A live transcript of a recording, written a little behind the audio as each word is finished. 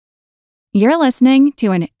You're listening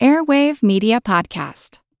to an Airwave Media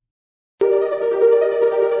Podcast.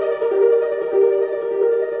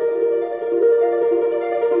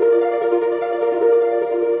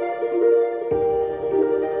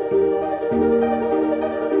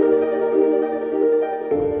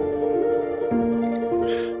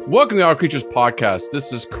 Welcome to All Creatures Podcast.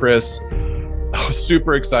 This is Chris. I was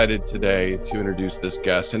super excited today to introduce this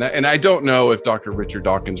guest. And I don't know if Dr. Richard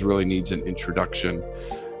Dawkins really needs an introduction,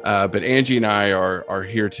 but Angie and I are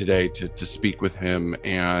here today to speak with him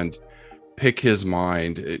and pick his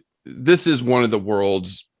mind. This is one of the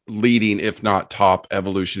world's leading, if not top,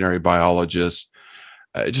 evolutionary biologists.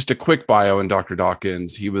 Just a quick bio on Dr.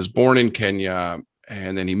 Dawkins. He was born in Kenya,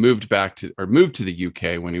 and then he moved to the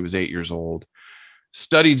UK when he was 8 years old.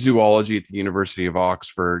 Studied zoology at the University of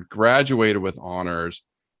Oxford, graduated with honors,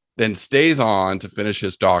 then stays on to finish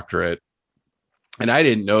his doctorate. And I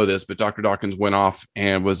didn't know this, but Dr. Dawkins went off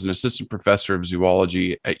and was an assistant professor of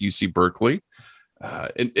zoology at UC Berkeley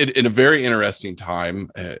in a very interesting time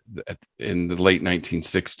in the late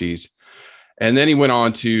 1960s. And then he went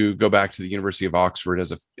on to go back to the University of Oxford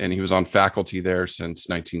and he was on faculty there since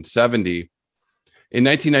 1970. In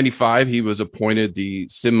 1995, he was appointed the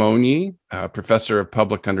Simonyi Professor of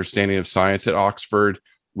Public Understanding of Science at Oxford,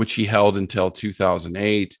 which he held until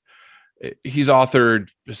 2008. He's authored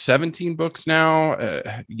 17 books now,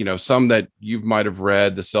 some that you might have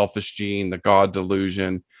read: The Selfish Gene, The God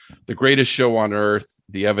Delusion, The Greatest Show on Earth,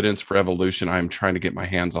 The Evidence for Evolution. I'm trying to get my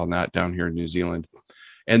hands on that down here in New Zealand.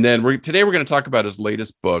 And then today we're going to talk about his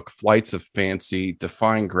latest book, Flights of Fancy,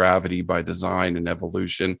 Defying Gravity by Design and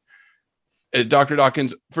Evolution. Dr.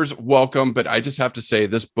 Dawkins, first, welcome, but I just have to say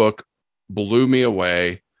this book blew me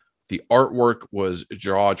away. The artwork was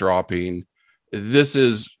jaw-dropping.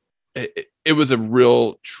 It was a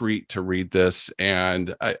real treat to read this,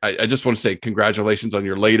 and I just want to say congratulations on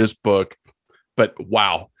your latest book, but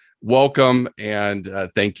wow, welcome, and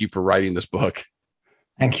thank you for writing this book.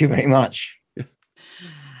 Thank you very much.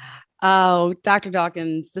 Oh, Dr.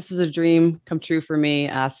 Dawkins, this is a dream come true for me.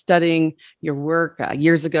 Studying your work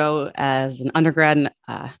years ago as an undergrad in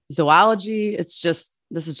zoology, this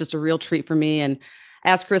is just a real treat for me. And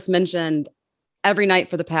as Chris mentioned, every night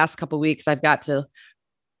for the past couple of weeks, I've got to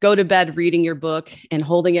go to bed reading your book and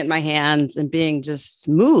holding it in my hands and being just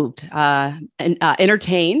moved and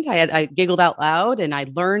entertained. I giggled out loud and I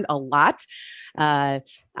learned a lot. I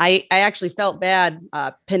actually felt bad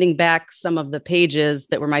pinning back some of the pages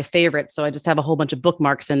that were my favorites. So I just have a whole bunch of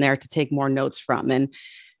bookmarks in there to take more notes from. And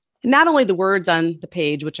not only the words on the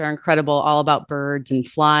page, which are incredible, all about birds and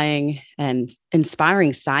flying and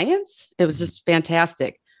inspiring science. It was just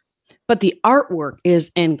fantastic. But the artwork is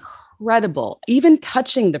incredible. Even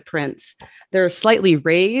touching the prints, they're slightly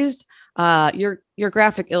raised. Your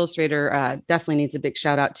graphic illustrator definitely needs a big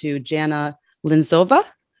shout out to Jana Linzova.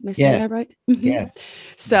 Am I saying that right? Mm-hmm. Yes.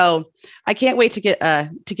 So I can't wait to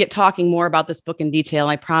get talking more about this book in detail.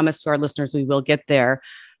 I promise to our listeners we will get there.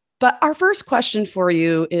 But our first question for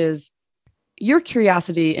you is your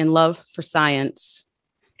curiosity and love for science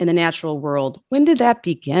in the natural world. When did that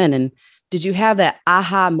begin? And did you have that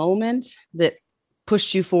aha moment that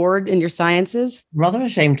pushed you forward in your sciences? Rather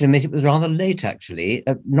ashamed to admit it was rather late, actually.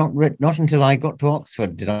 Not until I got to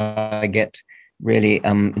Oxford did I get really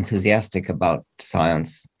enthusiastic about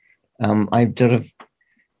science. I sort of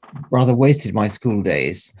rather wasted my school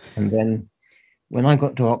days. And then when I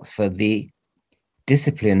got to Oxford, the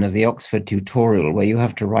discipline of the Oxford tutorial, where you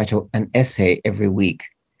have to write an essay every week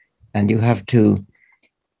and you have to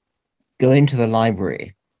go into the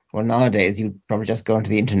library. Well, nowadays, you probably just go onto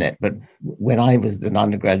the internet. But when I was an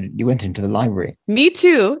undergraduate, you went into the library. Me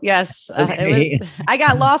too. Yes. Okay. I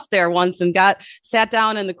got lost there once and sat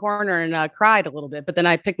down in the corner and cried a little bit. But then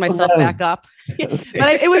I picked myself back up.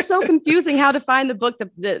 But it was so confusing how to find the book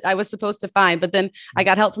that I was supposed to find. But then I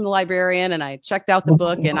got help from the librarian and I checked out the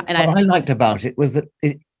book. What I liked about it was that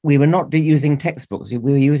we were not using textbooks. We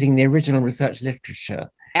were using the original research literature.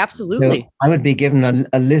 Absolutely. So I would be given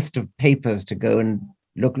a list of papers to go and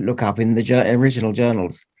look up in the original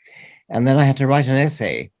journals. And then I had to write an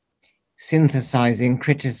essay, synthesizing,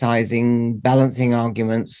 criticizing, balancing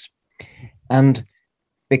arguments. And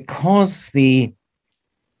because the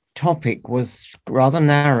topic was rather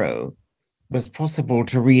narrow, it was possible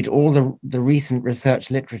to read all the recent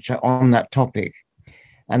research literature on that topic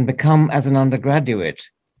and become, as an undergraduate,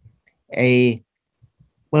 in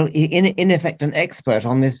effect, an expert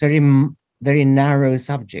on this very, very narrow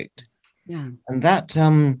subject. Yeah. And that,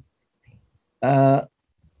 I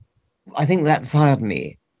think that fired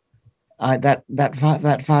me.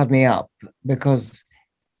 That fired me up because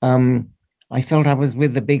I felt I was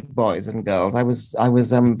with the big boys and girls. I was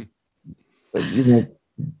you know,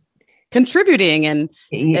 contributing and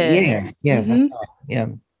yes, that's right. Yeah.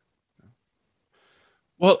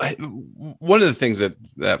 Well, one of the things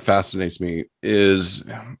that fascinates me is,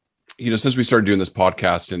 since we started doing this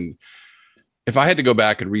podcast, and if I had to go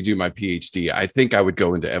back and redo my PhD, I think I would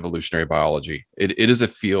go into evolutionary biology. It is a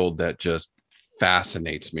field that just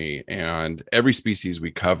fascinates me, and every species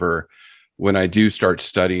we cover, when I do start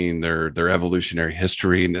studying their evolutionary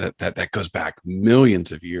history, and that goes back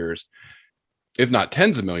millions of years, if not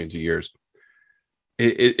tens of millions of years,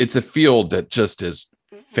 it's a field that just is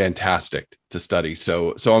fantastic to study.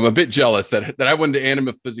 So I'm a bit jealous that I went into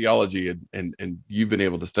animal physiology and you've been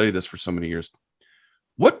able to study this for so many years.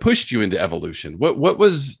 What pushed you into evolution? What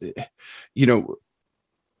was,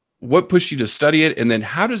 what pushed you to study it? And then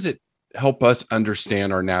how does it help us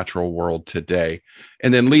understand our natural world today?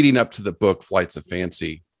 And then leading up to the book, Flights of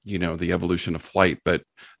Fancy, the evolution of flight, but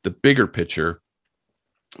the bigger picture,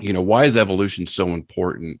 why is evolution so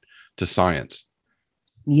important to science?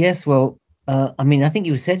 Yes, well, I think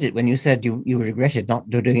you said it when you said you regretted not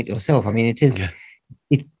doing it yourself. I mean, it is,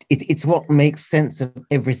 it's what makes sense of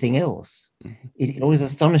everything else. Mm-hmm. It always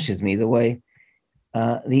astonishes me the way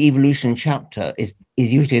the evolution chapter is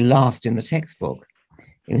usually last in the textbook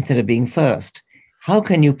instead of being first. How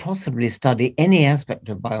can you possibly study any aspect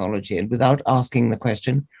of biology and without asking the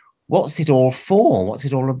question, what's it all for? What's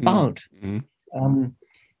it all about? Mm-hmm.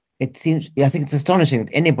 I think it's astonishing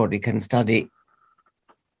that anybody can study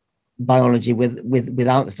biology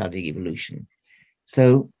without studying evolution.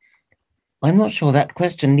 So I'm not sure that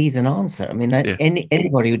question needs an answer. I mean,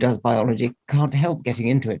 anybody who does biology can't help getting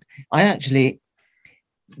into it. I actually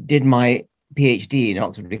did my PhD in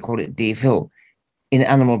Oxford, we call it DPhil, in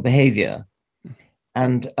animal behavior.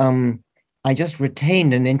 And I just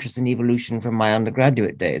retained an interest in evolution from my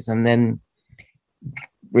undergraduate days and then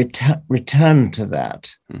returned to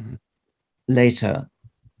that later.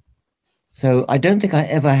 So I don't think I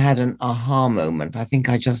ever had an aha moment. I think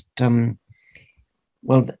I just, the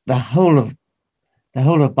whole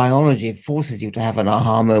of biology forces you to have an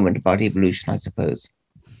aha moment about evolution, I suppose.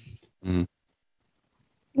 Mm-hmm.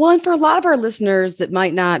 Well, and for a lot of our listeners that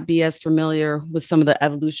might not be as familiar with some of the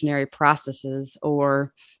evolutionary processes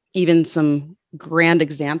or even some grand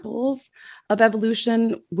examples of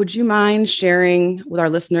evolution, would you mind sharing with our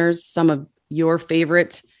listeners some of your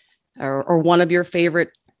favorite or one of your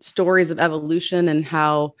favorite stories of evolution and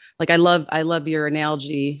how, I love your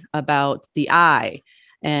analogy about the eye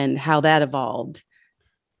and how that evolved.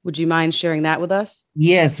 Would you mind sharing that with us?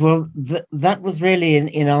 Yes, well, that was really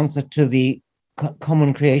in answer to the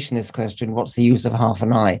common creationist question, what's the use of half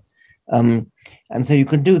an eye? And so you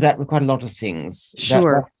can do that with quite a lot of things.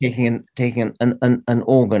 Sure. Taking an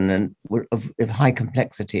organ and of high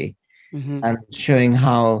complexity and showing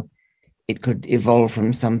how it could evolve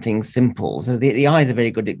from something simple. So the eye is a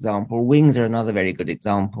very good example. Wings are another very good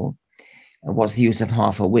example. What's the use of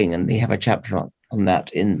half a wing? And they have a chapter on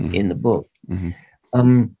that in the book.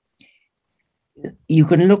 Mm-hmm. You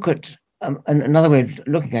can look at another way of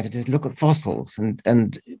looking at it is look at fossils,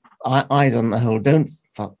 and eyes on the whole don't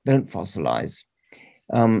fossilize.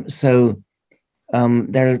 So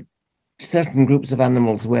there are certain groups of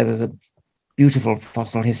animals where there's a beautiful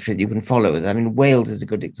fossil history that you can follow. I mean, whales is a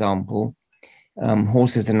good example.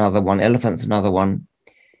 Horses another one. Elephants another one.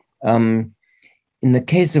 In the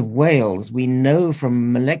case of whales, we know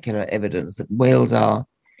from molecular evidence that whales are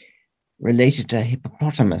related to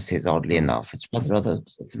hippopotamuses, oddly enough. It's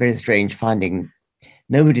a very strange finding.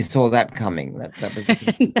 Nobody saw that coming. That was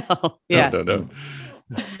No.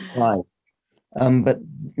 Right. But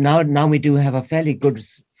now we do have a fairly good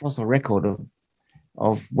fossil record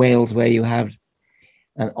of whales where you have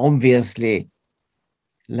an obviously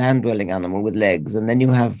land-dwelling animal with legs, and then you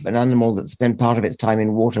have an animal that spent part of its time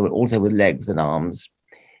in water, but also with legs and arms.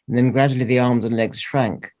 And then gradually the arms and legs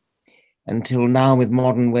shrank until now with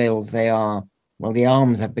modern whales, the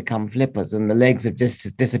arms have become flippers and the legs have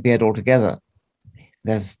just disappeared altogether.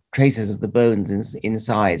 There's traces of the bones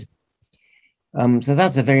inside. So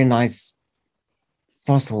that's a very nice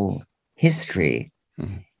fossil history.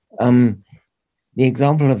 Mm-hmm. The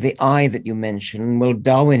example of the eye that you mentioned, well,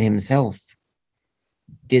 Darwin himself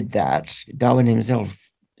did that. Darwin himself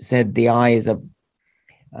said the eye is a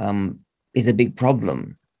big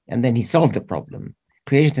problem, and then he solved the problem.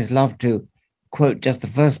 Creationists love to quote just the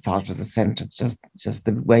first part of the sentence, just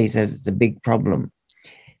the way he says it's a big problem,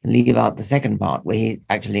 and leave out the second part where he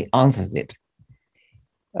actually answers it.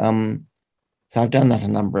 So I've done that a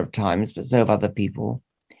number of times, but so have other people.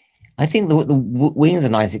 I think the wing is a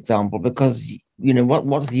nice example because,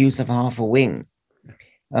 what's the use of half a wing?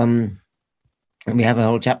 And we have a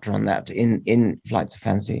whole chapter on that in Flights of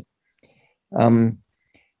Fancy.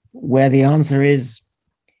 where the answer is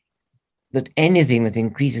that anything that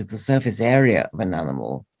increases the surface area of an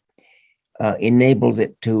animal enables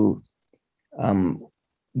it to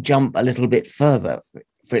jump a little bit further.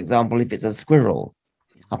 For example, if it's a squirrel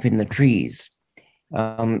up in the trees,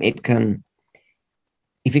 if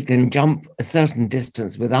it can jump a certain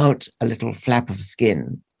distance without a little flap of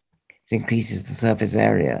skin, it increases the surface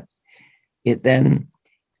area. It then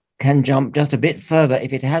can jump just a bit further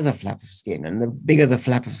if it has a flap of skin. And the bigger the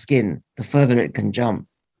flap of skin, the further it can jump,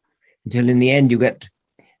 until in the end you get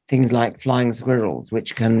things like flying squirrels,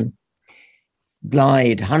 which can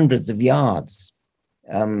glide hundreds of yards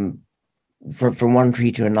from one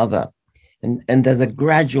tree to another. And there's a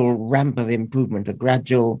gradual ramp of improvement, a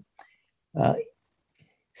gradual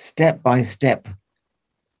step-by-step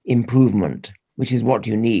improvement, which is what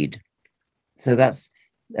you need. So that's,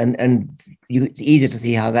 it's easy to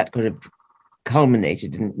see how that could have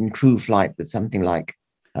culminated in true flight with something like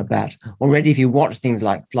a bat. Already, if you watch things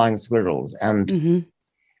like flying squirrels and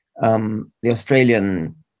the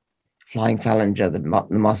Australian flying phalanger,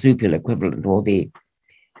 the marsupial equivalent, or the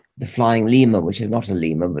flying lemur, which is not a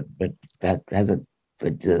lemur, but that has a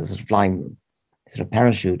sort of flying sort of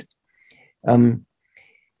parachute.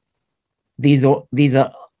 These are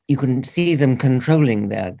you can see them controlling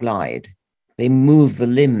their glide. They move the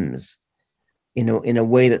limbs in a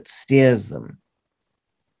way that steers them.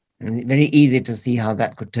 And it's very easy to see how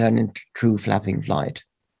that could turn into true flapping flight.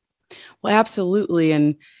 Well, absolutely.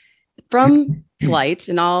 And from flight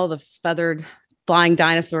and all the feathered flying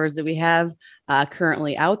dinosaurs that we have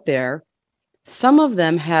currently out there, some of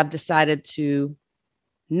them have decided to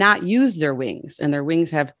not use their wings, and their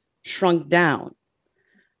wings have shrunk down.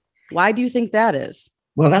 Why do you think that is?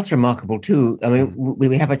 Well, that's remarkable too. I mean,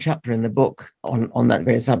 we have a chapter in the book on that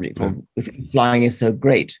very subject. If flying is so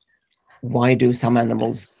great, why do some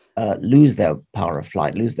animals lose their power of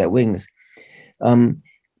flight, lose their wings?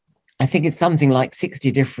 I think it's something like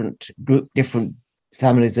 60 different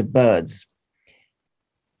families of birds.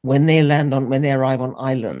 When they arrive on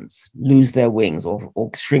islands, lose their wings or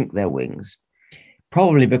shrink their wings,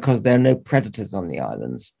 probably because there are no predators on the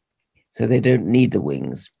islands, so they don't need the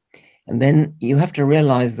wings. And then you have to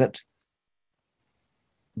realize that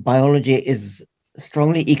biology is a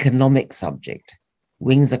strongly economic subject.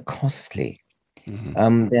 Wings are costly.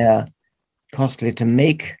 They're costly to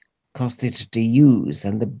make, costly to use,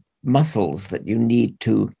 and the muscles that you need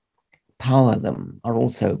to power them are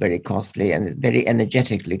also very costly, and it's very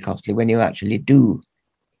energetically costly when you actually do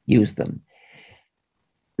use them.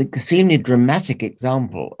 The extremely dramatic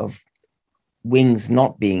example of wings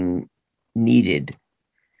not being needed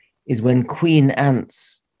is when queen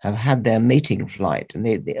ants have had their mating flight, and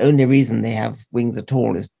the only reason they have wings at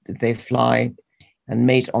all is that they fly and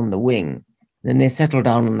mate on the wing. Then they settle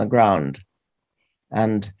down on the ground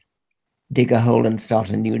and dig a hole and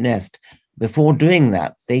start a new nest. Before doing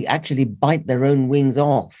that, they actually bite their own wings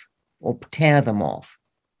off or tear them off.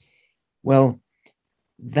 Well,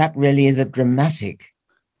 that really is a dramatic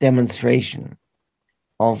demonstration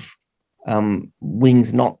of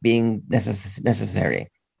wings not being necessary.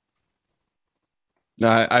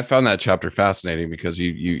 No, I found that chapter fascinating because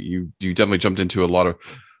you definitely jumped into a lot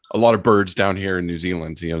of birds down here in New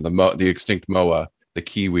Zealand. You know, the extinct moa, the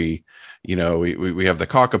kiwi. You know, we have the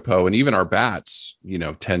kakapo, and even our bats, you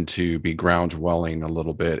know, tend to be ground dwelling a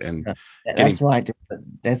little bit. And that's right.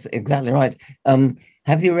 That's exactly right.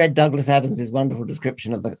 Have you read Douglas Adams' wonderful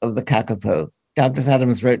description of the kakapo? Douglas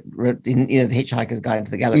Adams wrote in The Hitchhiker's Guide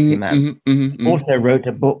to the Galaxy Man. Also wrote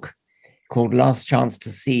a book called Last Chance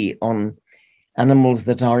to See on animals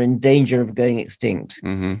that are in danger of going extinct.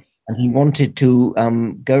 And he wanted to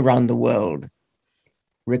go around the world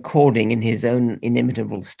recording in his own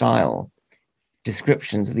inimitable style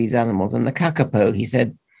descriptions of these animals. And the kakapo, he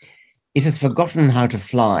said, it has forgotten how to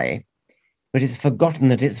fly, but it's forgotten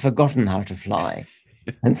that it's forgotten how to fly.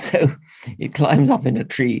 And so it climbs up in a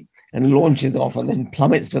tree and launches off and then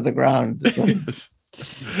plummets to the ground.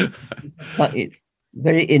 But it's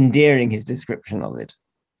very endearing, his description of it.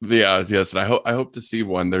 Yeah, yes, and I hope to see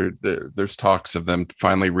one. There's talks of them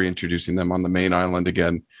finally reintroducing them on the main island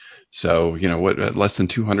again. So, you know, less than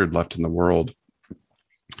 200 left in the world.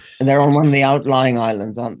 And they're on one of the outlying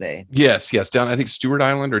islands, aren't they? Yes, down, I think Stewart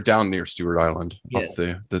Island or down near Stewart Island, off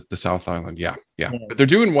the South Island. Yeah. Yes. But they're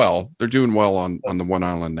doing well. They're doing well on the one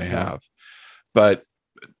island they have. But,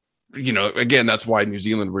 you know, again, that's why New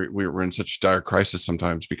Zealand, we're in such dire crisis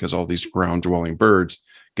sometimes, because all these ground dwelling birds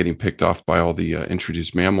getting picked off by all the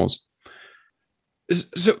introduced mammals.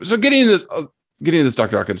 So getting into this,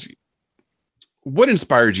 Dr. Dawkins, what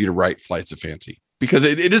inspired you to write Flights of Fancy? Because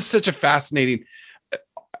it is such a fascinating,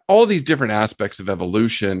 all these different aspects of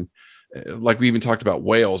evolution. Like we even talked about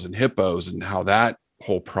whales and hippos and how that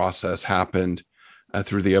whole process happened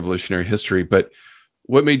through the evolutionary history. But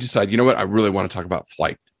what made you decide, you know what, I really want to talk about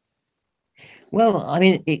flight? Well, I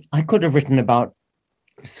mean, I could have written about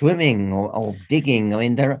swimming or digging. I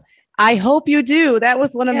mean, I hope you do. That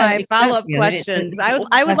was one of my exactly. follow-up I mean, questions.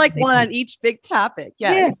 I would like one on each big topic.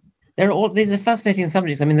 Yes. These are fascinating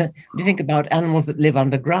subjects. I mean, you think about animals that live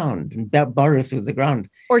underground and burrow through the ground,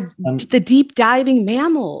 or the deep diving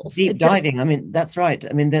mammals. Deep diving. I mean, that's right.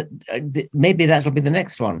 I mean, maybe that will be the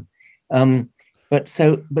next one. But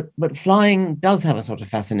flying does have a sort of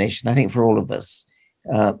fascination, I think, for all of us.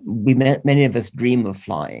 Many of us dream of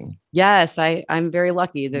flying. Yes, I'm very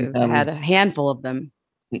lucky to have had a handful of them.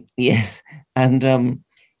 Yes, and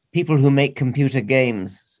people who make computer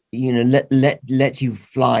games, let you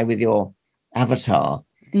fly with your avatar,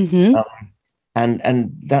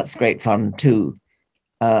 and that's great fun too.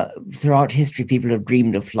 Throughout history, people have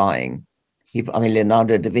dreamed of flying.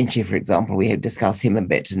 Leonardo da Vinci, for example, we have discussed him a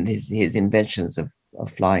bit and his inventions of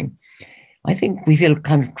flying. I think we feel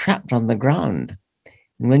kind of trapped on the ground.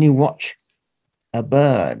 And when you watch a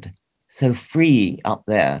bird so free up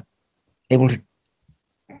there, able to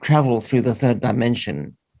travel through the third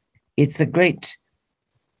dimension, it's a great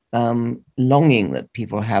longing that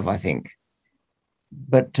people have, I think.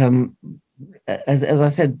 But as I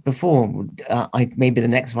said before, maybe the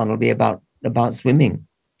next one will be about swimming.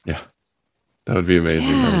 Yeah, that would be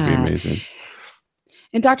amazing. Yeah. That would be amazing.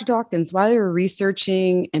 And Dr. Dawkins, while you were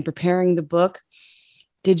researching and preparing the book,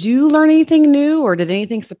 did you learn anything new, or did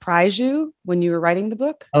anything surprise you when you were writing the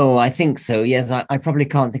book? Oh, I think so. Yes, I probably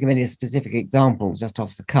can't think of any specific examples just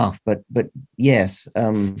off the cuff, but yes,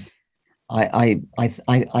 I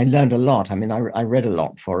learned a lot. I mean, I read a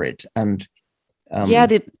lot for it, and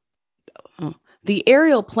the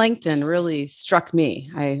aerial plankton really struck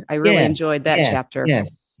me. I really enjoyed that chapter.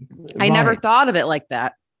 Yes, I never thought of it like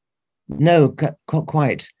that. No,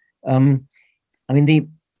 quite. I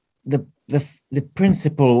mean, the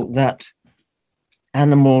principle that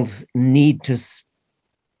animals need to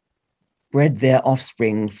spread their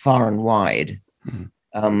offspring far and wide,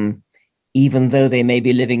 even though they may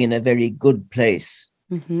be living in a very good place.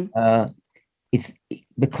 It's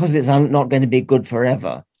because it's not going to be good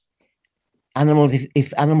forever. Animals,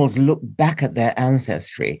 if animals look back at their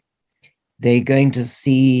ancestry, they're going to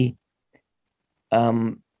see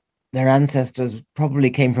their ancestors probably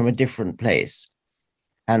came from a different place,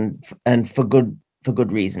 and for good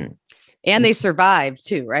reason. And they survived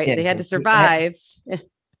too, right? Yeah, they had to survive.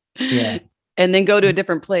 Yeah. And then go to a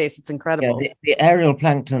different place. It's incredible. Yeah, the aerial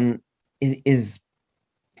plankton is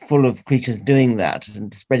full of creatures doing that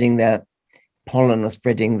and spreading their pollen or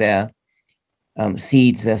spreading their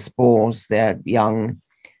seeds, their spores, their young,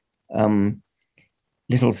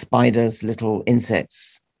 little spiders, little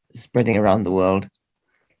insects spreading around the world.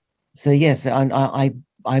 So yes, I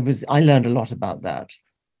learned a lot about that.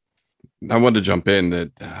 I wanted to jump in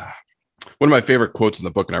that one of my favorite quotes in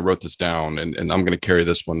the book, and I wrote this down, and I'm going to carry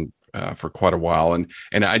this one for quite a while. And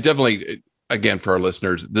I definitely, again, for our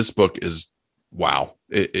listeners, this book is wow,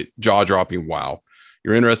 it jaw-dropping. Wow,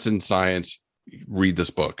 you're interested in science, read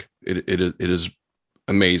this book. It is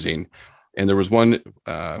amazing. And there was one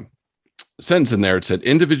sentence in there. It said,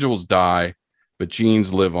 "Individuals die, but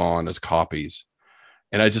genes live on as copies."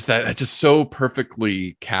 And that just so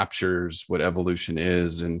perfectly captures what evolution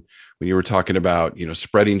is. And when you were talking about,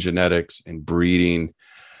 spreading genetics and breeding,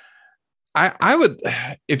 I would,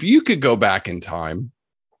 if you could go back in time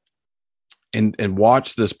and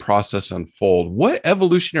watch this process unfold, what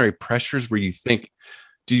evolutionary pressures do you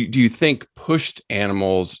think pushed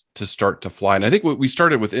animals to start to fly? And I think we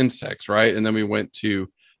started with insects, right? And then we went to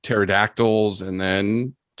pterodactyls and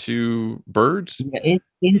then to birds. Yeah,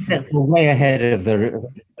 insects were way ahead of the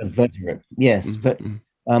vertebrate. Yes, but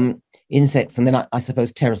insects, and then I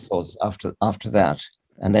suppose pterosaurs after that,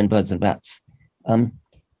 and then birds and bats.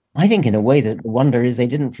 I think in a way that the wonder is they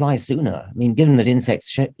didn't fly sooner. I mean, given that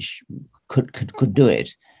insects could do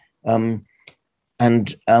it,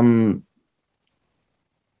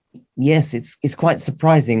 yes, it's quite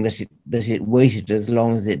surprising that it waited as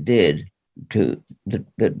long as it did.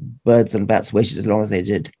 That birds and bats waited as long as they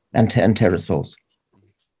did, and pterosaurs.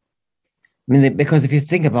 I mean, because if you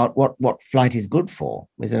think about what flight is good for,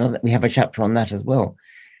 we have a chapter on that as well.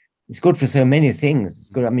 It's good for so many things. It's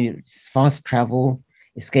good. I mean, it's fast travel,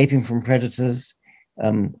 escaping from predators,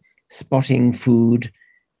 spotting food,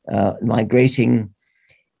 migrating.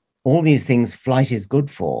 All these things, flight is good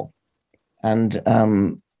for, and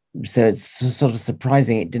so it's sort of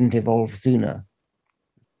surprising it didn't evolve sooner.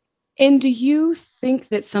 And do you think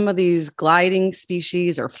that some of these gliding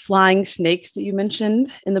species or flying snakes that you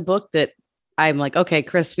mentioned in the book, that I'm like, okay,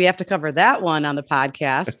 Chris, we have to cover that one on the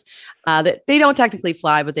podcast, that they don't technically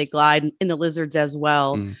fly, but they glide in the lizards as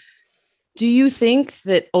well. Mm. Do you think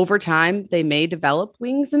that over time they may develop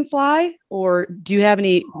wings and fly? Or do you have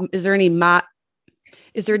is there any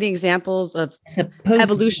examples of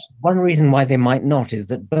evolution? One reason why they might not is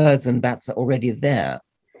that birds and bats are already there.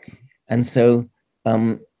 And so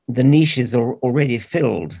the niches are already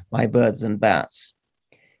filled by birds and bats.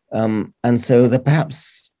 And so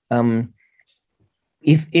perhaps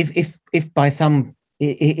if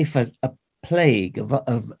a plague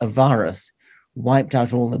of a virus wiped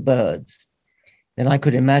out all the birds, then I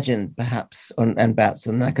could imagine perhaps, and bats,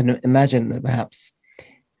 and I can imagine that perhaps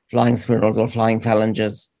flying squirrels or flying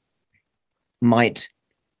phalangers might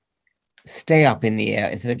stay up in the air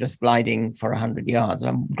instead of just gliding for 100 yards.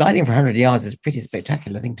 Gliding for 100 yards is a pretty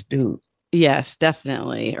spectacular thing to do. Yes,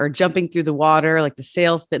 definitely. Or jumping through the water, like the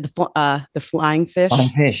the flying fish. Flying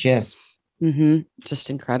fish, yes. Mm-hmm. Just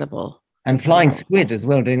incredible. And flying squid as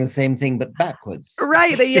well, doing the same thing, but backwards.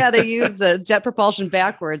 Right. They use the jet propulsion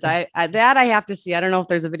backwards. I have to see. I don't know if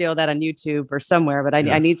there's a video of that on YouTube or somewhere, but I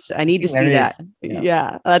need to see that.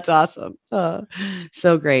 Yeah, that's awesome.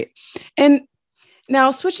 So great. And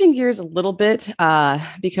now switching gears a little bit,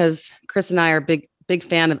 because Chris and I are big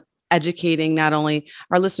fan of educating not only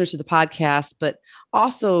our listeners to the podcast, but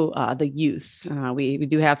also the youth. We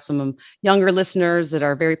do have some younger listeners that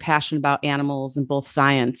are very passionate about animals and both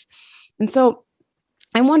science. And so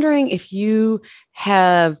I'm wondering if you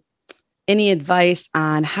have any advice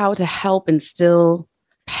on how to help instill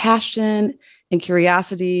passion and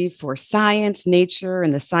curiosity for science, nature,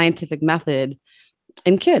 and the scientific method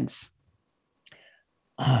in kids.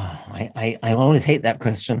 I always hate that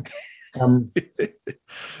question.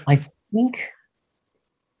 I think,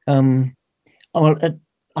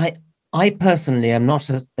 I personally am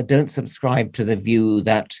I don't subscribe to the view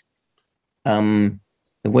that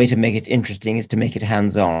the way to make it interesting is to make it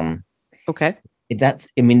hands-on. Okay. That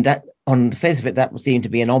on the face of it, that would seem to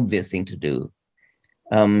be an obvious thing to do.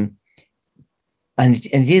 And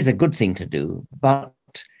it is a good thing to do, but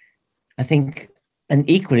I think an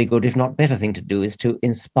equally good, if not better thing to do is to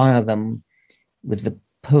inspire them with the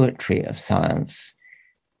poetry of science.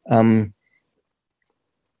 The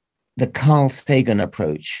Carl Sagan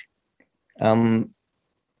approach,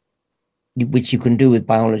 which you can do with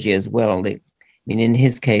biology as well. In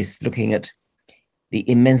his case, looking at the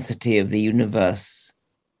immensity of the universe,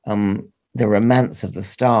 the romance of the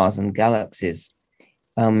stars and galaxies,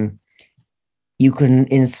 you can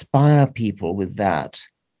inspire people with that.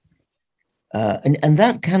 And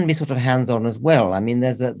that can be sort of hands-on as well.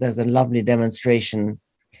 There's a lovely demonstration,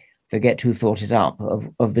 forget who thought it up,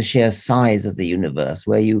 of the sheer size of the universe,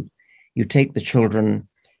 where you take the children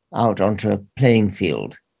out onto a playing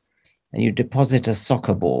field and you deposit a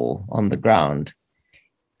soccer ball on the ground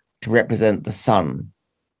to represent the sun.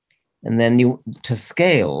 And then to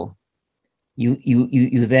scale,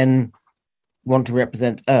 you then want to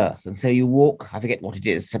represent Earth. And so you walk, I forget what it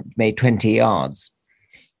is, maybe 20 yards.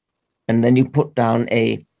 And then you put down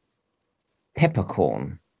a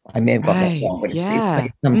peppercorn. I may have got that wrong, but it's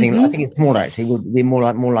something. Mm-hmm. I think it's more actually would be more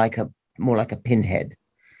like a pinhead.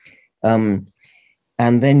 And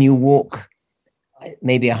then you walk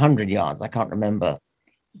maybe 100 yards. I can't remember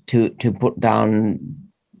to put down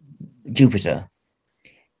Jupiter.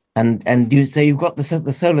 And you've got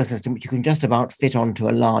the solar system, which you can just about fit onto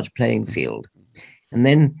a large playing field. And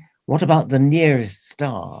then what about the nearest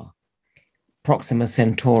star, Proxima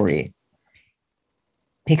Centauri?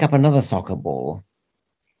 Pick up another soccer ball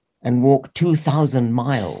and walk 2,000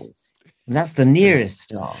 miles. And that's the nearest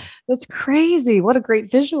star. That's crazy. What a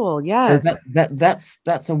great visual. Yes. So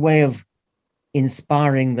that's a way of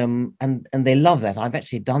inspiring them. And they love that. I've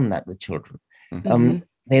actually done that with children. Mm-hmm.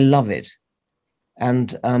 They love it.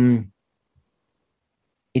 And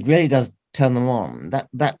it really does turn them on.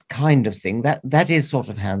 That kind of thing, that is sort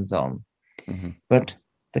of hands-on. Mm-hmm. But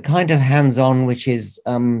the kind of hands-on which is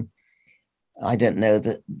I don't know,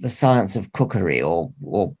 the science of cookery or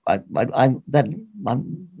I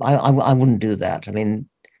wouldn't do that.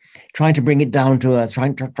 Trying to bring it down to earth,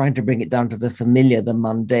 trying to bring it down to the familiar, the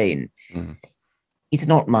mundane. Mm-hmm. It's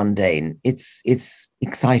not mundane. It's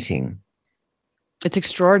exciting. It's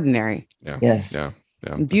extraordinary. Yeah. Yes. Yeah.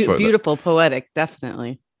 Yeah. Beautiful, poetic,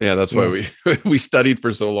 definitely. Yeah, that's why we studied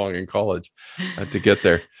for so long in college to get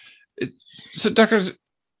there. So, doctors,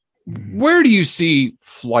 where do you see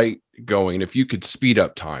flight going if you could speed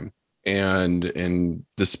up time and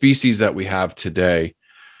the species that we have today?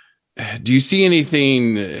 Do you see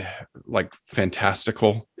anything like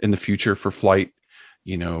fantastical in the future for flight?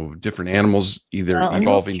 Different animals either I'm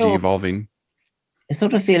evolving, not sure. de-evolving. I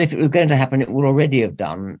sort of feel if it was going to happen, it would already have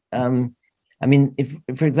done. I mean, if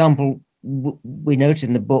for example, we note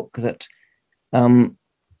in the book that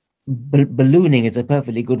ballooning is a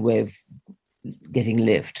perfectly good way of getting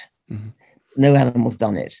lift. Mm-hmm. No animal's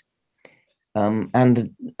done it,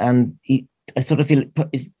 I sort of feel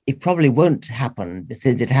it probably won't happen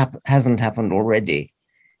since it hasn't happened already.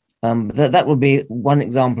 That would be one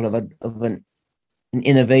example of an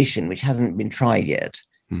innovation which hasn't been tried yet.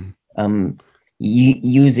 Mm-hmm.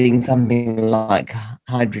 Using something like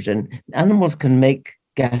hydrogen, animals can make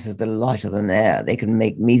gases that are lighter than air. They can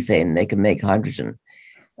make methane. They can make hydrogen.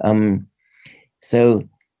 And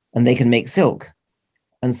they can make silk.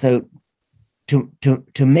 And so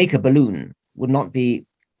to make a balloon would not be,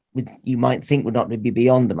 you might think, would not be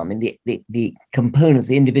beyond them. I mean, the components,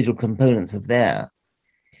 the individual components are there.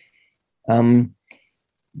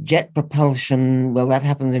 Jet propulsion, well, that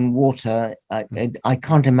happens in water. I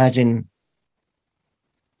can't imagine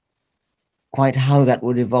quite how that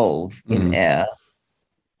would evolve in air.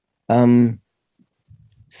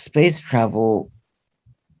 Space travel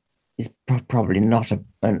is probably not a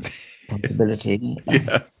possibility.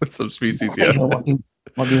 Yeah, with some species, yeah. What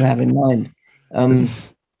do you have in mind?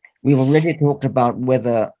 We've already talked about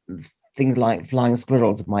whether things like flying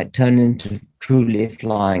squirrels might turn into truly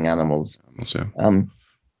flying animals.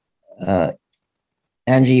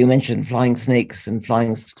 Angie, you mentioned flying snakes and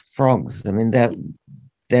flying frogs. I mean,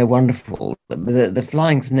 they're wonderful. The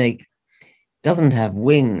flying snake doesn't have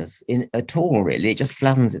wings at all, really. It just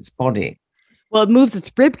flattens its body. Well, it moves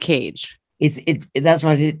its rib cage. That's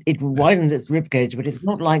right. It widens its rib cage, but it's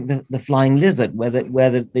not like the flying lizard, where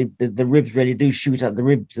the ribs really do shoot out. The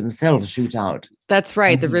ribs themselves shoot out. That's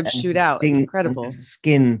right. The ribs shoot out. It's incredible. The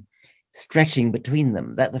skin stretching between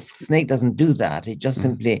them. That the snake doesn't do that. It just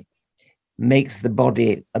simply makes the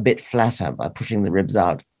body a bit flatter by pushing the ribs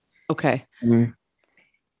out. Okay. And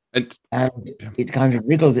it kind of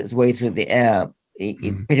wriggles its way through the air.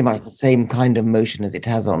 It pretty much the same kind of motion as it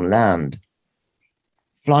has on land,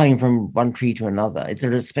 flying from one tree to another. It's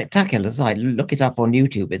a spectacular sight. Look it up on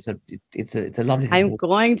YouTube. It's a lovely thing. I'm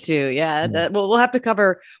going to, yeah. Well, we'll have to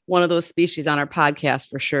cover one of those species on our podcast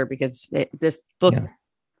for sure, because this book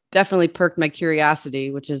definitely perked my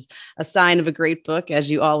curiosity, which is a sign of a great book,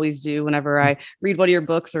 as you always do whenever I read one of your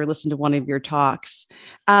books or listen to one of your talks.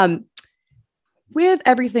 With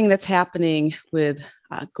everything that's happening with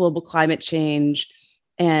global climate change,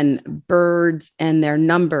 and birds and their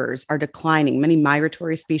numbers are declining. Many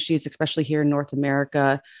migratory species, especially here in North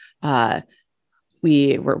America, we're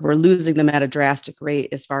losing them at a drastic rate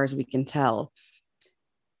as far as we can tell.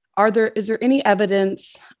 Is there any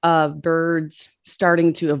evidence of birds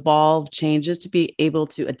starting to evolve changes to be able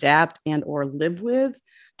to adapt and or live with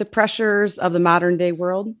the pressures of the modern day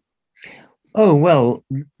world? Oh, well,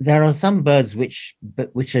 there are some birds which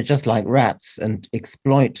are just like rats and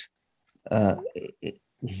exploit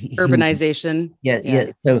urbanization.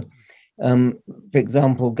 Yeah. So, for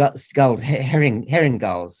example, herring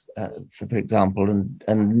gulls, for example,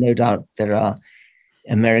 and no doubt there are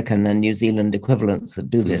American and New Zealand equivalents that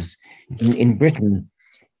do this. In Britain,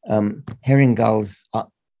 herring gulls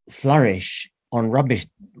flourish on rubbish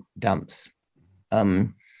dumps,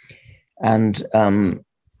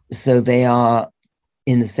 so they are,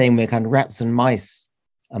 in the same way, kind of rats and mice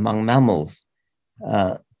among mammals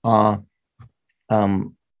are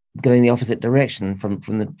going the opposite direction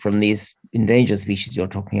from these endangered species you're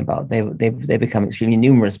talking about. They become extremely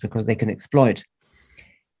numerous because they can exploit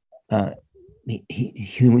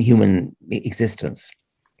human existence,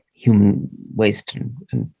 human waste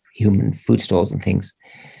and human food stores and things.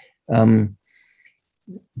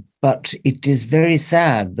 But it is very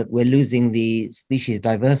sad that we're losing the species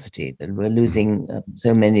diversity, that we're losing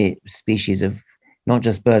so many species of not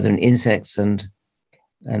just birds and insects and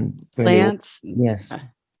plants. Yes.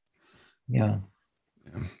 Yeah.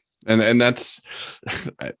 And that's,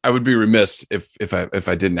 I would be remiss if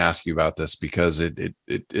I didn't ask you about this, because it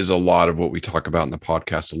is a lot of what we talk about in the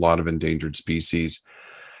podcast, a lot of endangered species.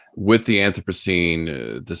 With the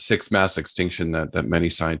Anthropocene, the sixth mass extinction that many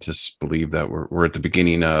scientists believe that we're at the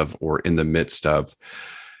beginning of or in the midst of.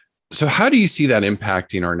 So how do you see that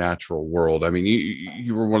impacting our natural world? I mean,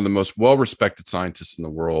 you were one of the most well-respected scientists in the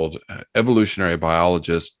world, evolutionary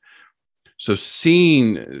biologist. So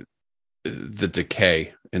seeing the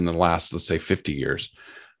decay in the last, let's say, 50 years,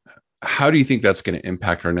 how do you think that's going to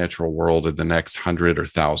impact our natural world in the next 100 or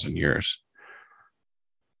 1,000 years?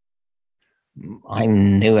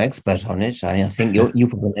 I'm no expert on it. I think you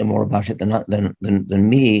probably know more about it than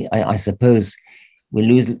me. I suppose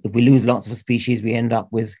if we lose lots of species, we end up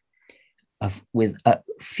with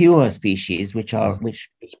fewer species which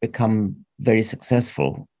become very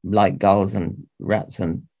successful, like gulls and rats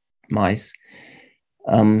and mice.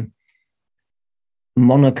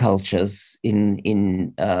 Monocultures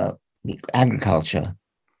in agriculture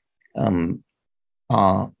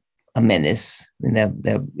are a menace. I mean,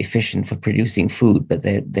 they're efficient for producing food, but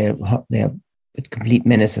they're a complete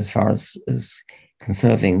menace as far as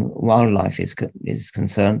conserving wildlife is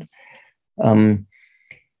concerned.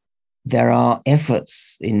 There are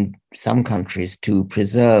efforts in some countries to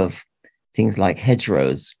preserve things like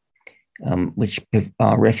hedgerows, which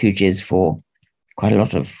are refuges for quite a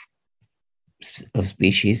lot of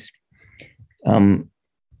species.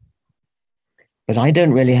 But I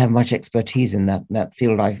don't really have much expertise in that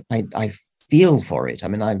field. I feel for it. I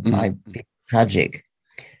mean, I feel tragic,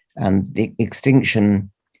 and the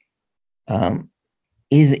extinction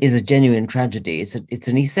is a genuine tragedy. It's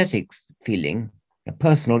an aesthetic feeling, a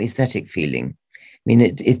personal aesthetic feeling. I mean,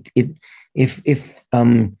 if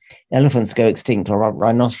elephants go extinct or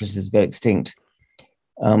rhinoceroses go extinct,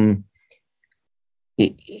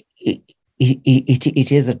 it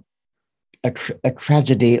is a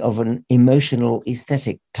tragedy of an emotional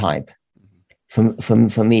aesthetic type.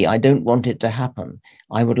 For me, I don't want it to happen.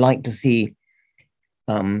 I would like to see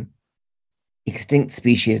extinct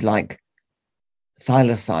species like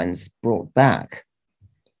thylacines brought back,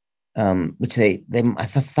 which the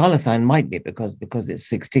thylacine might be because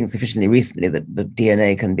it's extinct sufficiently recently that the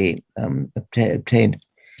DNA can be obtained.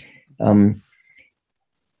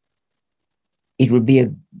 It would be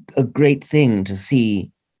a great thing to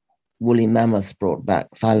see woolly mammoths brought back,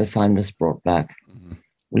 thylacinus brought back,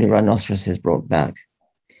 woolly rhinoceroses brought back,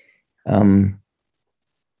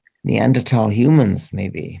 Neanderthal humans,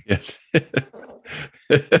 maybe. Yes.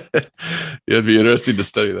 It'd be interesting to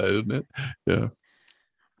study that, isn't it? Yeah.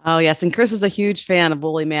 Oh yes, and Chris is a huge fan of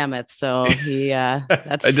woolly mammoths, so he.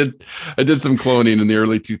 That's... I did some cloning in the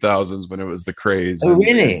early 2000s when it was the craze. Oh,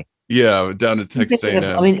 really? Yeah, down at Texas A&M.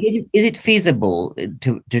 I mean, is it feasible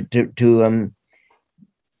to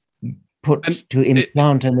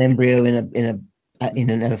implant an embryo in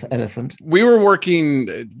an elephant? We were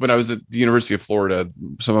working when I was at the University of Florida.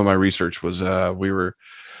 Some of my research was we were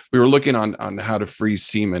looking on how to freeze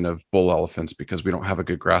semen of bull elephants because we don't have a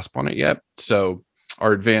good grasp on it yet. So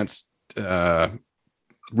our advanced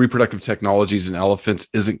reproductive technologies in elephants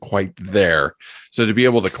isn't quite there. So to be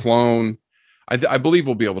able to clone, I believe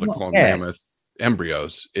we'll be able to clone mammoth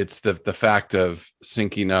embryos. It's the fact of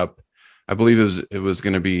syncing up. I believe it was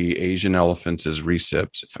going to be Asian elephants as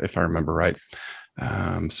recips, if I remember right.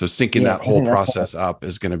 So syncing that whole process up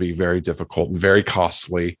is going to be very difficult and very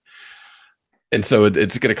costly. And so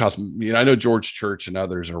it's going to cost, I know George Church and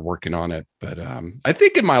others are working on it, but I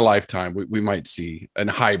think in my lifetime, we might see a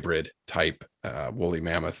hybrid type woolly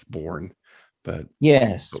mammoth born, but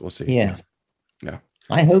we'll see. Yes. Yeah.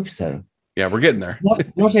 I hope so. Yeah, we're getting there.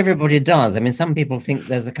 Not everybody does. I mean, some people think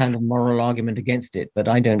there's a kind of moral argument against it, but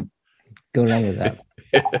I don't go along with that.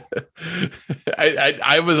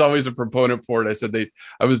 I was always a proponent for it. I said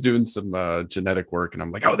I was doing some genetic work, and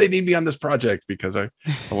I'm like, oh, they need me on this project because I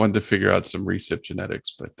wanted to figure out some recip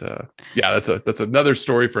genetics. But yeah, that's another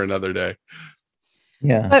story for another day.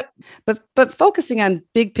 Yeah, but focusing on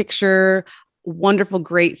big picture, wonderful,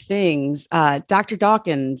 great things, Dr.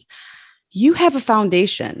 Dawkins, you have a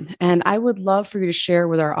foundation, and I would love for you to share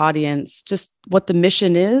with our audience just what the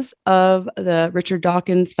mission is of the Richard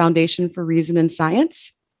Dawkins Foundation for Reason and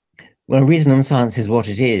Science. Well, Reason and Science is what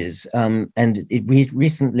it is, and it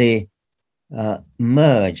recently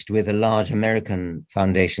merged with a large American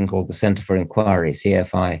foundation called the Center for Inquiry,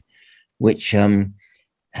 CFI, which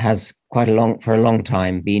has for a long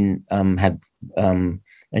time been had an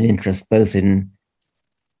interest both in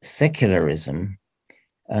secularism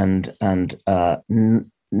and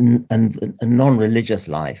non-religious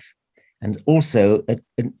life, and also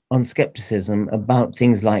on skepticism about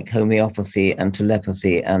things like homeopathy and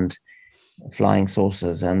telepathy and flying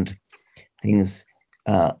saucers and things.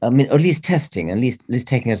 I mean, at least testing, at least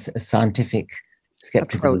taking a scientific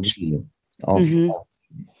skeptical view of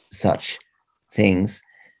such things.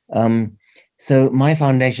 So my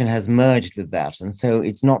foundation has merged with that, and so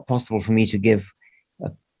it's not possible for me to give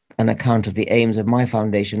an account of the aims of my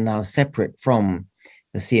foundation now separate from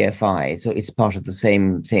the CFI. So it's part of the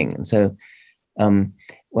same thing. And so,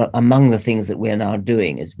 well, among the things that we're now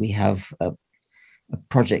doing is we have a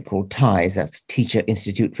project called TIES, that's Teacher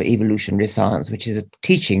Institute for Evolutionary Science, which is a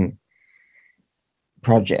teaching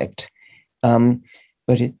project. But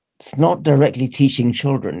it's not directly teaching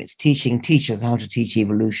children, it's teaching teachers how to teach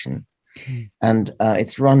evolution. And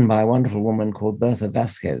it's run by a wonderful woman called Bertha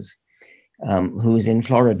Vasquez, who's in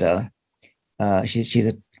Florida. She's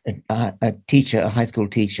a teacher, a high school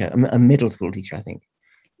teacher, a middle school teacher, I think,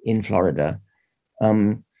 in Florida.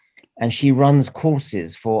 And she runs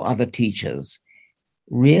courses for other teachers,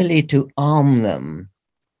 really to arm them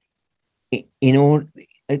in order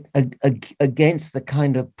against the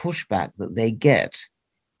kind of pushback that they get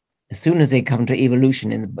as soon as they come to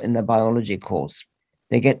evolution in the biology course.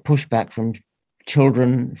 They get pushback from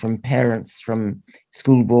children, from parents, from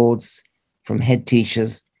school boards, from head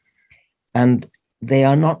teachers, and they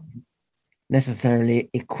are not necessarily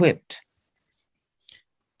equipped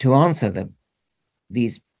to answer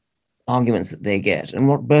these arguments that they get. And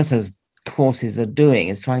what Bertha's courses are doing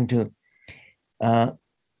is trying to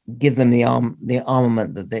give them the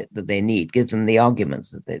armament that they need, give them the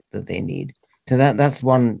arguments that they need. So that's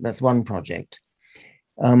one project.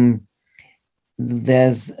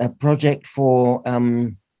 There's a project for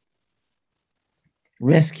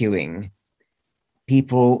rescuing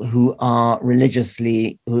people who are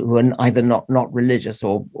who are either not religious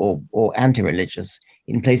or anti-religious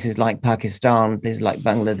in places like Pakistan, places like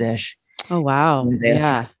Bangladesh. Oh wow!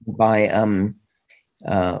 Yeah, by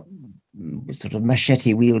sort of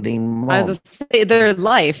machete wielding mobs. I was gonna say their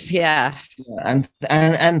life, yeah, and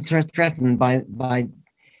threatened by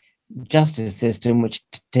justice system, which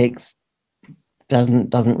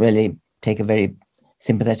doesn't really take a very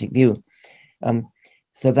sympathetic view.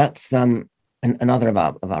 So that's another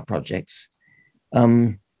of our projects.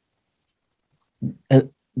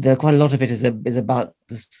 There quite a lot of it is about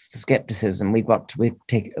the skepticism. We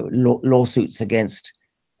take lawsuits against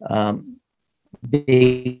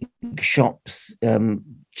big shops,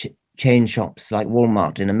 chain shops like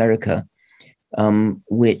Walmart in America,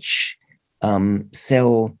 which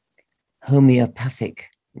sell homeopathic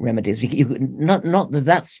remedies. Not that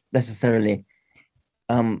that's necessarily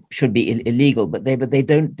should be illegal, but they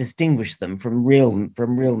don't distinguish them from real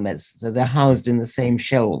meds. So they're housed in the same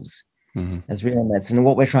shelves as real medicine. And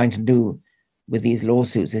what we're trying to do with these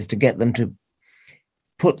lawsuits is to get them to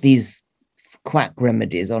put these quack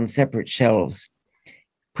remedies on separate shelves,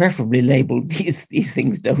 preferably labeled these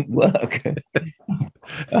things don't work.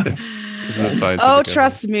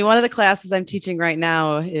 Trust me, one of the classes I'm teaching right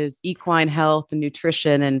now is equine health and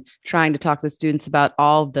nutrition, and trying to talk to students about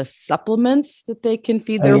all the supplements that they can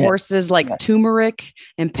feed their horses, like turmeric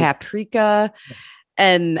and paprika.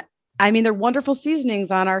 And I mean, they're wonderful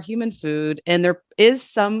seasonings on our human food, and there is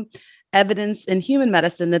some evidence in human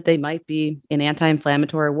medicine that they might be an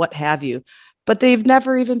anti-inflammatory, what have you, but they've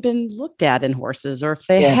never even been looked at in horses, or if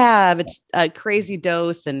they have, it's a crazy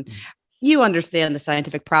dose. And you understand the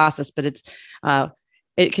scientific process, but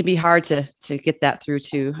it can be hard to get that through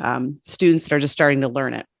to students that are just starting to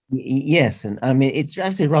learn it. Yes, and I mean it's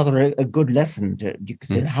actually rather a good lesson to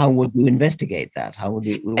consider. How would you investigate that? How would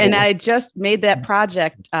you? And I just made that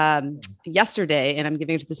project yesterday, and I'm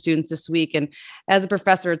giving it to the students this week. And as a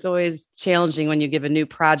professor, it's always challenging when you give a new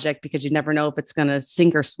project because you never know if it's going to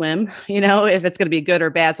sink or swim. If it's going to be good or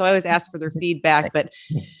bad. So I always ask for their feedback. But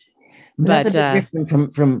that's a bit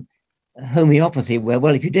different from homeopathy,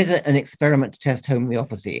 where if you did an experiment to test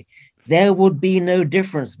homeopathy, there would be no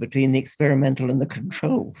difference between the experimental and the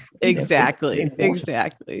control. Exactly.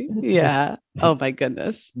 Yeah. Oh my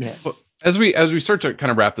goodness. Yeah. Well, as we start to kind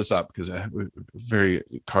of wrap this up, because we're very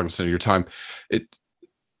cognizant of your time,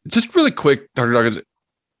 just really quick, Dr. Dawkins,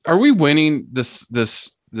 are we winning this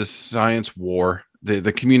science war,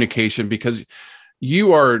 the communication? Because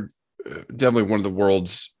you are definitely one of the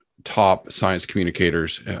world's top science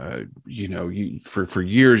communicators. For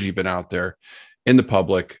years you've been out there in the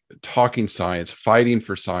public talking science, fighting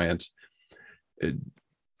for science.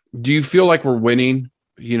 Do you feel like we're winning,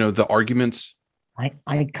 the arguments?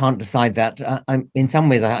 I can't decide that. In some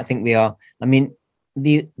ways, I think we are. I mean,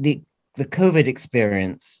 the COVID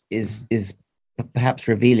experience is perhaps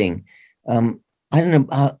revealing. I don't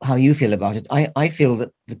know how you feel about it. I feel that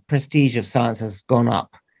the prestige of science has gone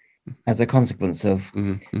up as a consequence of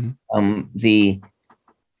the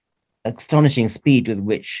astonishing speed with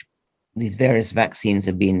which these various vaccines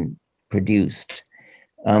have been produced.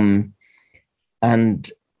 And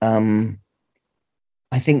I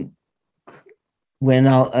think we're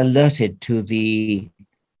now alerted to the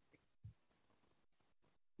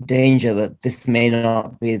danger that this may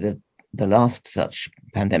not be the last such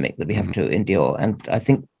pandemic that we have to endure. And I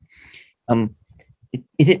think,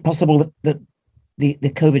 is it possible that the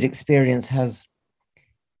COVID experience has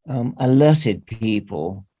alerted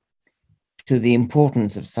people to the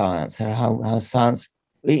importance of science, or how science,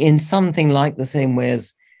 in something like the same way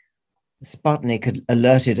as Sputnik had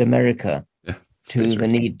alerted America to the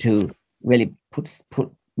need to really put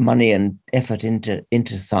money and effort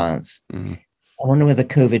into science. Mm-hmm. I wonder whether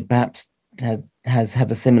COVID perhaps has had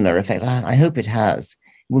a similar effect. I hope it has.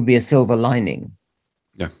 It would be a silver lining.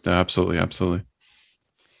 Yeah, absolutely, absolutely.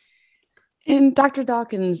 And Dr.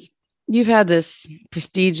 Dawkins, you've had this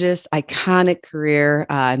prestigious, iconic career.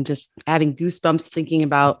 I'm just having goosebumps thinking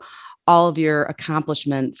about all of your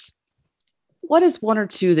accomplishments. What is one or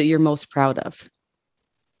two that you're most proud of?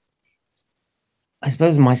 I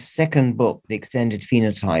suppose my second book, The Extended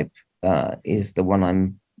Phenotype, is the one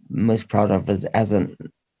I'm most proud of as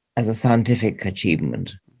a scientific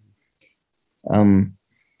achievement.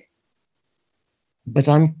 But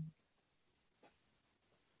I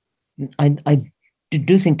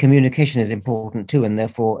do think communication is important too, and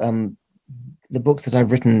therefore the books that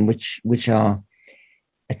I've written, which are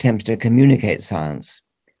attempts to communicate science,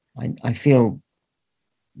 I feel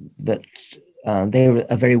that they're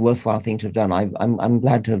a very worthwhile thing to have done. I'm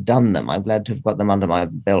glad to have done them. I'm glad to have got them under my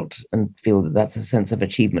belt and feel that that's a sense of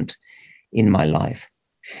achievement in my life.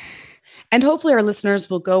 And hopefully our listeners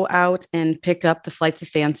will go out and pick up The Flights of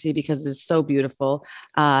Fancy because it is so beautiful.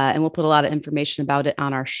 And we'll put a lot of information about it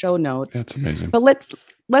on our show notes. That's amazing. But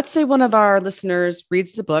let's say one of our listeners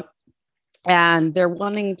reads the book and they're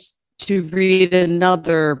wanting to read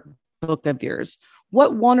another book of yours.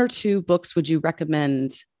 What one or two books would you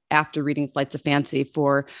recommend after reading Flights of Fancy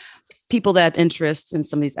for people that have interest in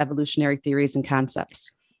some of these evolutionary theories and concepts?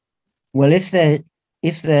 Well, if they're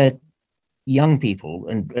young people,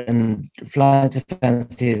 and Flights of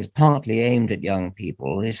Fancy is partly aimed at young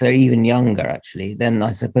people, if they're even younger, actually, then I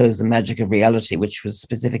suppose The Magic of Reality, which was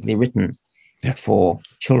specifically written for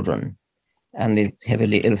children and it's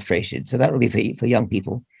heavily illustrated. So that would be for young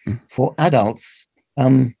people. For adults,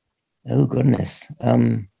 oh goodness.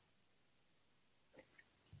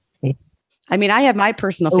 I mean, I have my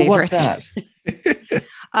personal favorites. What's that?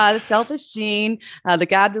 The Selfish Gene, The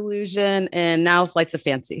God Delusion, and now Flights of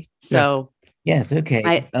Fancy. So yes,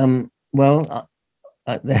 okay. I'm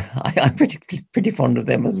pretty fond of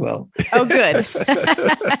them as well. Oh, good.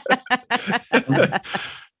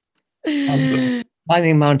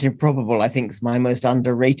 Climbing Mount Improbable, I think, is my most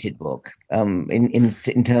underrated book in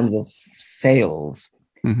terms of sales.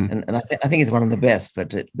 Mm-hmm. And I think it's one of the best,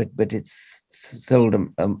 but it's sold,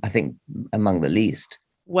 I think, among the least.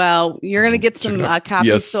 Well, you're going to get some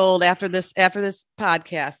copies sold after this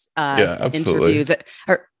podcast interviews,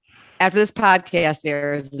 or after this podcast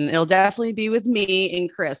airs, and it'll definitely be with me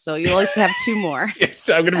and Chris. So you'll always have two more. Yes,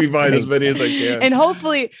 I'm going to be buying as many as I can, and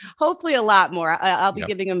hopefully a lot more. I'll be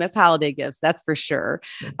giving them as holiday gifts, that's for sure.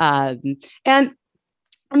 And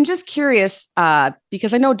I'm just curious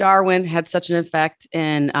because I know Darwin had such an effect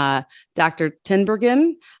in Dr.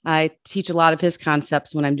 Tinbergen. I teach a lot of his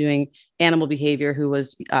concepts when I'm doing animal behavior, who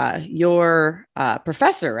was your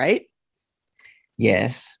professor, right?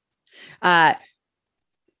 Yes. But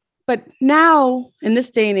now, in this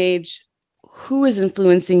day and age, who is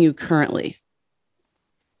influencing you currently?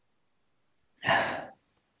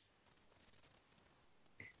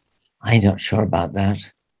 I'm not sure about that.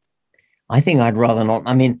 I think I'd rather not.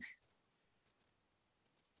 I mean,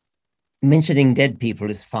 mentioning dead people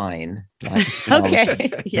is fine.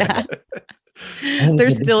 Okay, yeah.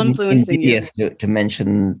 They're still influencing you. To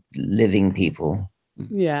mention living people.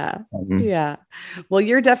 Yeah. Yeah. Well,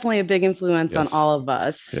 you're definitely a big influence on all of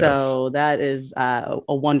us. So that is a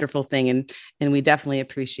wonderful thing. And we definitely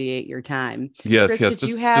appreciate your time. Yes. Chris, Did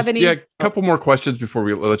you have any? Yeah, a couple more questions before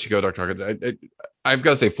we let you go, Dr. Hawkins. I've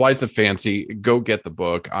got to say, Flights of Fancy, go get the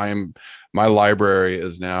book. My library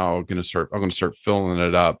is now I'm going to start filling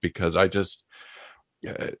it up because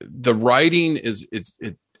the writing is,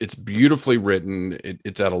 it's beautifully written.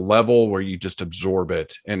 It's at a level where you just absorb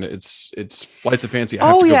it, and it's Flights of Fancy. I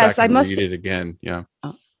have to go back and read it again. Yeah.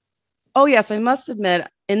 Oh yes, I must admit,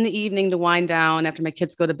 in the evening to wind down after my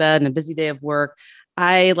kids go to bed and a busy day of work,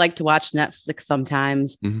 I like to watch Netflix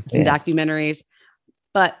sometimes, some documentaries.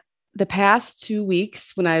 But the past 2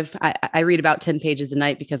 weeks, when I read about 10 pages a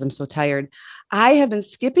night because I'm so tired, I have been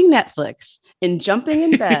skipping Netflix and jumping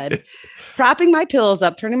in bed, propping my pillows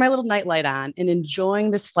up, turning my little nightlight on, and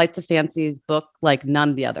enjoying this Flights of Fancy's book like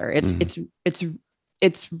none the other.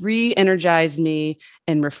 It's re-energized me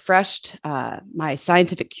and refreshed my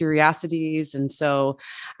scientific curiosities. And so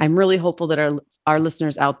I'm really hopeful that our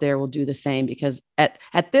listeners out there will do the same, because at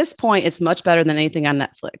this point, it's much better than anything on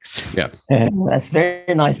Netflix. Yeah. That's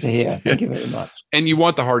very nice to hear. Thank you very much. And you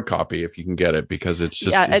want the hard copy if you can get it, because it's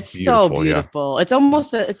just it's beautiful, so beautiful. Yeah. It's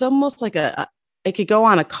almost like it could go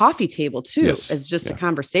on a coffee table too, as just a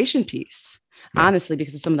conversation piece, honestly,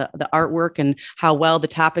 because of some of the artwork and how well the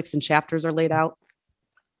topics and chapters are laid out.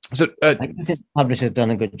 So, I think the publisher has done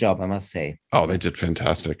a good job, I must say. oh, they did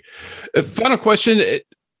fantastic. Final question.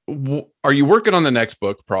 Are you working on the next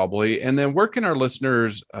book probably? And then where can our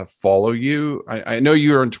listeners follow you? I know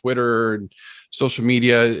you're on Twitter and social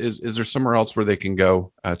media. Is there somewhere else where they can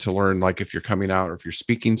go to learn, like if you're coming out or if you're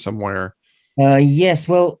speaking somewhere? Yes.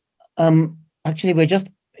 Well, actually, we're just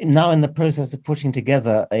now in the process of putting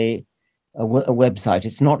together a website.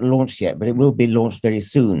 It's not launched yet, but it will be launched very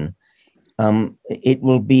soon. It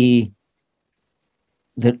will be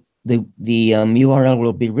the URL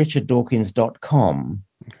will be richarddawkins.com.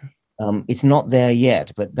 Okay. It's not there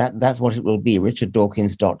yet, but that's what it will be,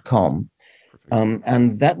 richarddawkins.com.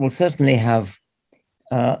 And that will certainly have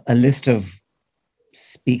a list of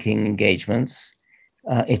speaking engagements.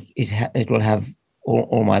 It will have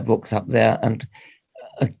all my books up there and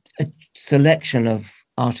a selection of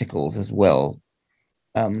articles as well.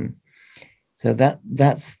 So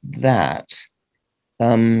that's that.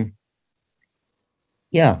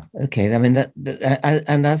 Yeah. Okay. I mean,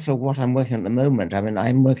 and as for what I'm working on at the moment, I mean,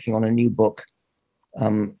 I'm working on a new book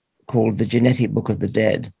called The Genetic Book of the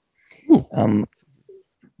Dead,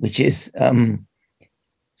 which is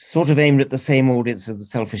sort of aimed at the same audience as The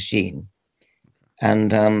Selfish Gene.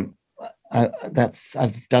 And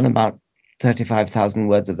I've done about 35,000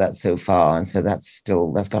 words of that so far. And so that's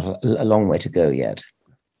got a long way to go yet.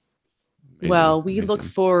 Well, we look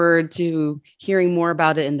forward to hearing more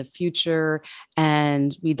about it in the future.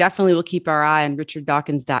 And we definitely will keep our eye on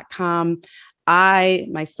richarddawkins.com. I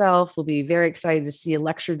myself will be very excited to see a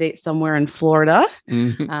lecture date somewhere in Florida,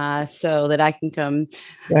 so that I can come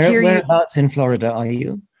hear you. Whereabouts in Florida are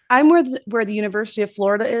you? I'm where the University of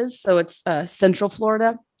Florida is. So it's Central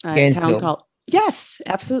Florida, a town called. Yes,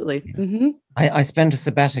 absolutely. Mm-hmm. I spent a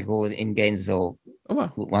sabbatical in Gainesville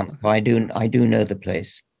once. So I do know the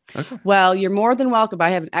place. Okay. Well, you're more than welcome. I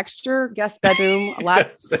have an extra guest bedroom,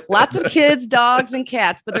 lots of kids, dogs, and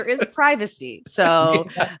cats, but there is privacy. So,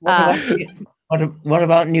 what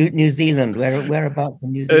about New Zealand? Whereabouts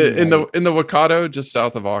in New Zealand? In the Waikato, just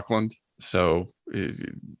south of Auckland. So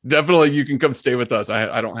definitely, you can come stay with us.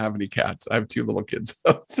 I don't have any cats. I have 2 little kids,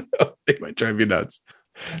 though, so they might drive you nuts.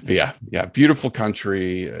 But yeah, beautiful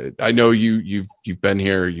country. I know you've been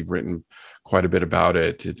here. You've written quite a bit about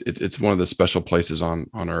it. It's one of the special places on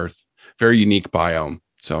Earth. Very unique biome.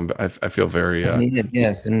 So I feel very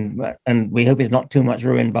yes, and we hope it's not too much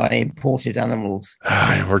ruined by imported animals.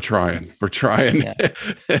 We're trying. Yeah.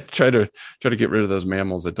 try to get rid of those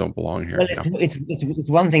mammals that don't belong here. Well, it's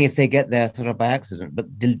one thing if they get there sort of by accident,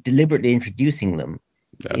 but deliberately introducing them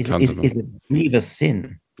is a grievous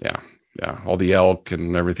sin. Yeah. All the elk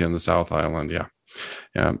and everything on the South Island.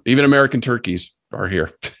 Yeah. Even American turkeys are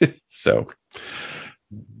here. So,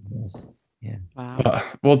 yeah. Wow.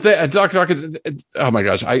 Well, Dr. Dawkins, oh my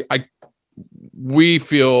gosh, we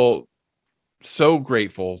feel so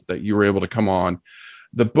grateful that you were able to come on.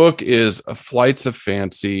 The book is Flights of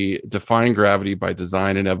Fancy: Defying Gravity by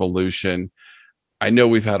Design and Evolution. I know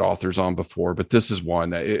we've had authors on before, but this is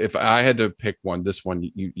one. If I had to pick one, this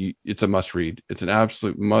one, it's a must read. It's an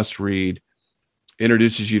absolute must read.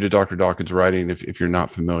 Introduces you to Dr. Dawkins' writing if you're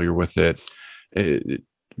not familiar with it.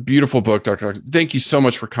 Beautiful book, Dr. Dawkins. Thank you so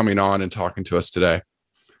much for coming on and talking to us today.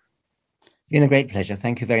 It's been a great pleasure.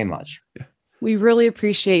 Thank you very much. Yeah. We really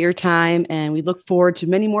appreciate your time, and we look forward to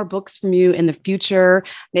many more books from you in the future.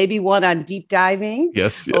 Maybe one on deep diving,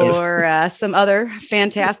 yes. or some other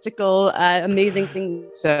fantastical, amazing things.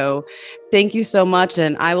 So thank you so much.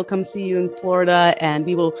 And I will come see you in Florida, and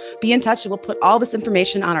we will be in touch. And we'll put all this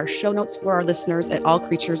information on our show notes for our listeners at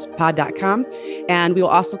allcreaturespod.com. And we will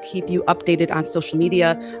also keep you updated on social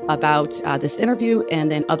media about this interview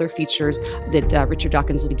and then other features that Richard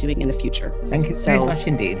Dawkins will be doing in the future. Thank you very much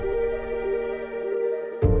indeed.